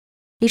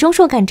李钟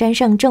硕敢沾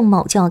上郑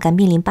某，就要敢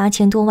面临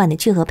8000多万的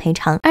巨额赔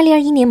偿。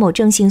2021年，某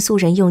郑姓素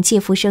人用借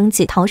腹生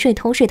子、逃税、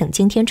偷税等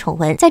惊天丑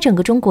闻，在整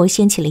个中国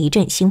掀起了一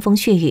阵腥风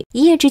血雨。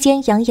一夜之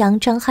间，杨洋、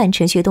张翰、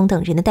陈学冬等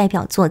人的代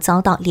表作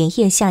遭到连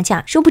夜下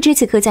架。殊不知，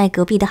此刻在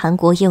隔壁的韩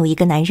国也有一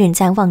个男人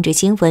在望着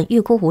新闻欲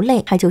哭无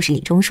泪，他就是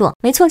李钟硕。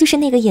没错，就是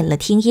那个演了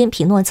听音、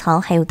匹诺曹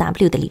还有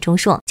W 的李钟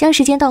硕。将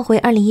时间倒回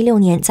2016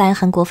年，在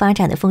韩国发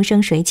展的风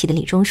生水起的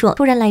李钟硕，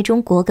突然来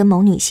中国跟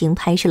某女星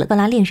拍摄了《赫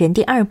拉恋人》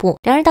第2部。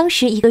然而当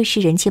时一个是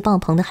人气爆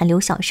棚的韩流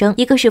小生，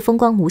一个是风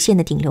光无限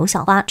的顶流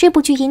小花，这部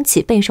剧因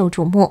此备受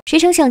瞩目。谁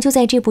成想，就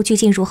在这部剧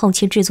进入后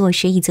期制作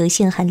时，一则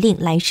限韩令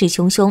来势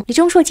汹汹，李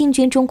钟硕进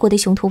军中国的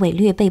雄图伟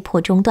略被迫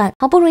中断。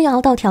好不容易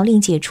熬到条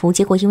令解除，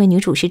结果因为女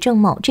主是郑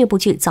某，这部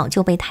剧早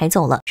就被抬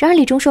走了。然而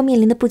李钟硕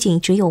面临的不仅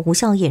只有无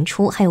效演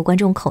出，还有观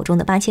众口中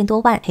的8000多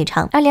万赔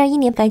偿。2021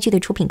年，该剧的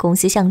出品公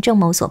司向郑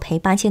某索赔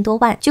8000多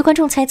万。据观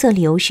众猜测，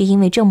理由是因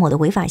为郑某的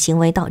违法行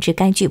为导致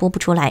该剧播不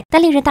出来。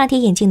但令人大跌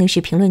眼镜的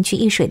是，评论区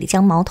一水的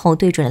将矛头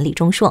对准了李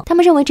钟硕。他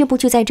们认为这部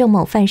剧在郑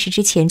某犯事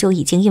之前就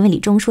已经因为李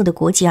钟硕的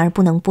国籍而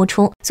不能播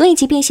出，所以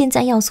即便现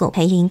在要索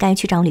赔，也应该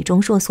去找李钟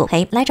硕索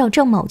赔，来找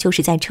郑某就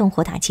是在趁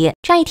火打劫。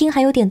乍一听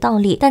还有点道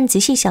理，但仔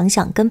细想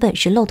想根本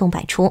是漏洞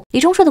百出。李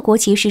钟硕的国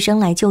籍是生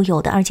来就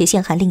有的，而且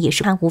限韩令也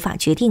是他无法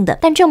决定的。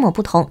但郑某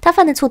不同，他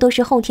犯的错都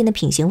是后天的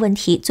品行问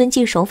题，遵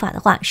纪守法的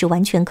话是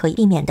完全可以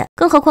避免的。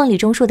更何况李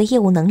钟硕的业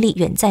务能力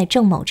远在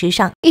郑某之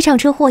上。一场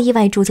车祸意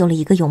外铸就了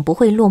一个永不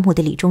会落幕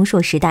的李钟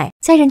硕时代。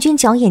在人均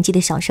角演技的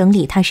小生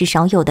里，他是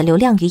少有的流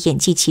量与演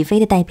技齐飞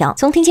的代表。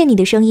从听见你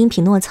的声音、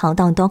匹诺曹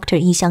到 Doctor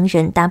异乡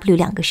人、W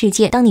两个世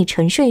界，当你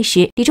沉睡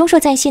时，李钟硕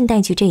在现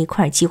代剧这一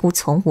块几乎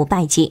从无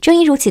败绩。正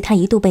因如此，他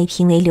一度被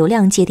评为流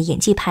量界的演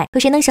技派。可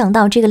谁能想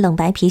到，这个冷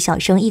白皮小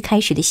生一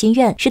开始的心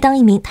愿是当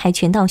一名跆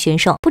拳道选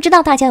手。不知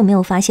道大家有没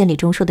有发现，李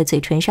钟硕的嘴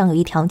唇上有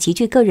一条极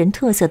具个人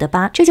特色的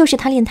疤，这就是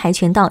他练跆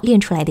拳道练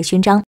出来的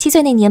勋章。7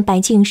岁那年，白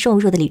净瘦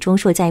弱的李钟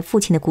硕在父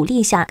亲的鼓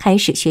励下开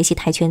始学习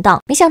跆拳道，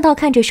没想到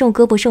看着瘦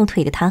胳膊瘦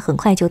腿的他，很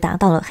快就达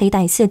到了黑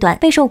带4段。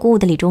备受鼓舞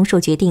的李钟硕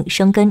决定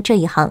深耕这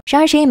一行。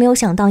然而谁也没有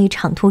想到，一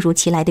场突如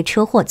其来的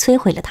车祸摧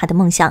毁了他的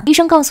梦想。医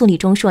生告诉李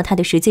钟硕，他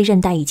的十字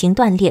韧带已经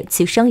断裂，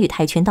此生与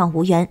跆拳道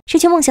无缘。失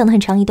去梦想的很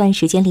长一段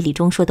时间里，李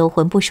钟硕都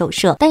魂不守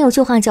舍。但有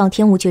句话叫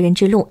天无绝人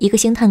之路，一个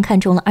星探看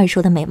中了二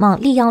硕的美貌，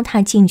力邀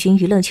他进军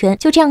娱乐圈。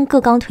就这样，个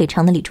高腿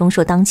长的李钟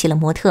硕当起了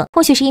模特。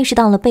或许是意识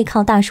到了背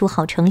靠大树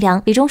好乘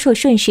凉，李钟硕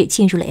顺势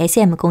进入了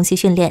SM 公司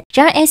训练。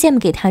然而 SM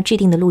给他制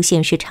定的路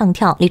线是唱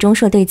跳，李钟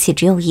硕对此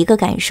只有一个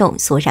感受，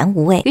索然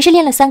无味。于是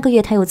练了3个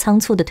月，他又仓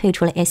促地退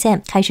出了 SM，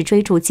 开始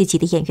追逐自己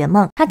的演员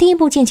梦。他第一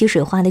部溅起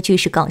水花的剧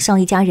是《搞笑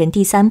一家人》，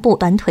第3部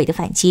短腿的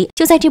反击。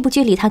就在这部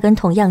剧里，他跟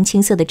同样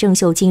青涩的郑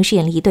秀晶饰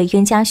演了一对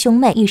冤家兄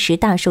妹，一时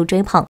大受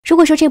追捧。如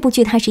果说这部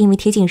剧他是因为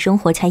贴近生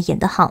活才演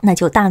得好，那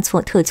就大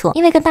错特错。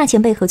因为跟大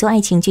前辈合作爱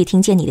情剧《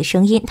听见你的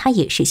声音》，他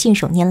也是信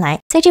手拈来。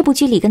在这部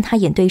剧里，跟他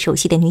演对手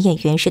戏的女演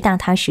员是大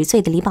他10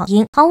岁的李宝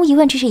英。毫无疑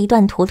问，这是一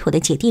段妥妥的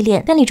姐弟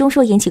恋。但李钟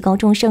硕演起高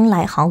中生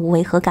来毫无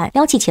违和感，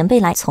撩起前辈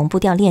来从不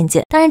掉链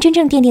子。当然，真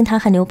正奠定他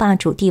韩流霸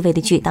主地位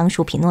的剧当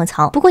属匹诺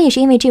曹。不过也是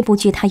因为这部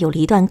剧，他有了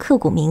一段刻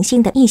骨铭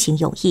心的异性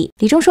友谊。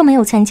李钟硕没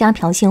有参加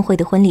朴信惠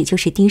的婚礼，就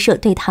是低社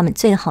对他们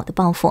最好的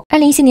报复。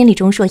2014年，李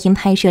钟硕因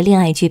拍摄恋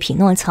爱剧《匹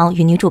诺曹》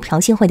与女主朴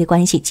信惠的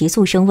关系急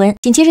速升温。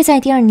紧接着，在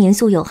第2年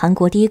素有韩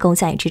国第一狗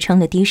仔之称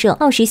的低社，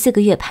耗时4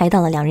个月拍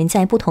到了2人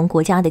在不同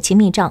国家的亲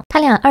密照。他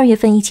俩2月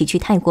份一起去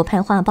泰国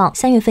拍画报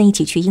，3月份一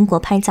起去英国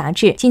拍杂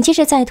志，紧接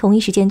着在同一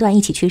时间段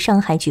一起去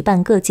上海举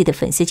办各自的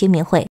粉丝见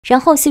面会。然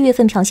后4月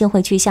份朴信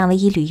惠去夏威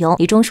夷旅游，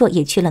李钟硕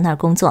也去了那儿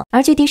工作。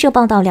而据低社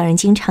报道，2人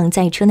经常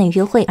在车内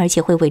约会，而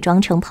且会伪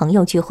装成朋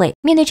友聚会。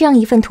面对这样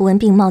一份图文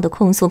并茂的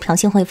控诉，朴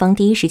信惠方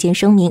第一时间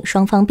声明，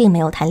双方并没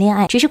有谈恋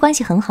爱，只是关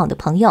系很好的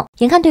朋友。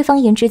眼看对方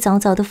言之凿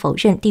凿的否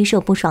认，低社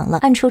不爽了，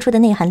暗戳戳的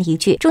内涵了一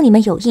句：祝你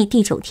们友谊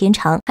地久天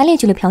长，还列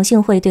举了朴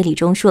信惠对李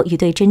钟硕与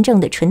对真正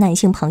的纯男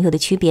性朋友的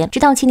区别。直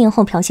到7年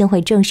后朴信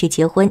惠正式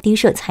结婚，低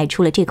社才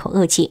出了这口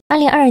恶气。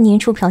2022年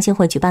初，朴信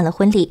惠举办了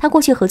婚礼，他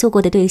过去合作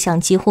过的对象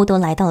几乎都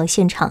来到了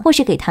现场，或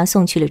是给他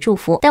送去了祝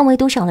福，但唯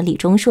独少了李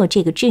钟硕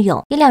这个挚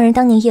友。以2人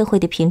当年夜会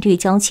的频率，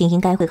交情应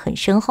该会很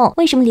深厚，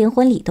为什么连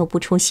婚礼都不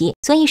出席？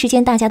所以一时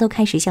间大家都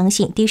开始相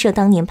信低社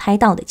当年拍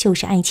到的就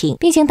是爱情，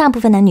毕竟大部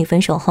分男女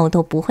分手后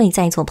都不会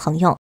再做朋友。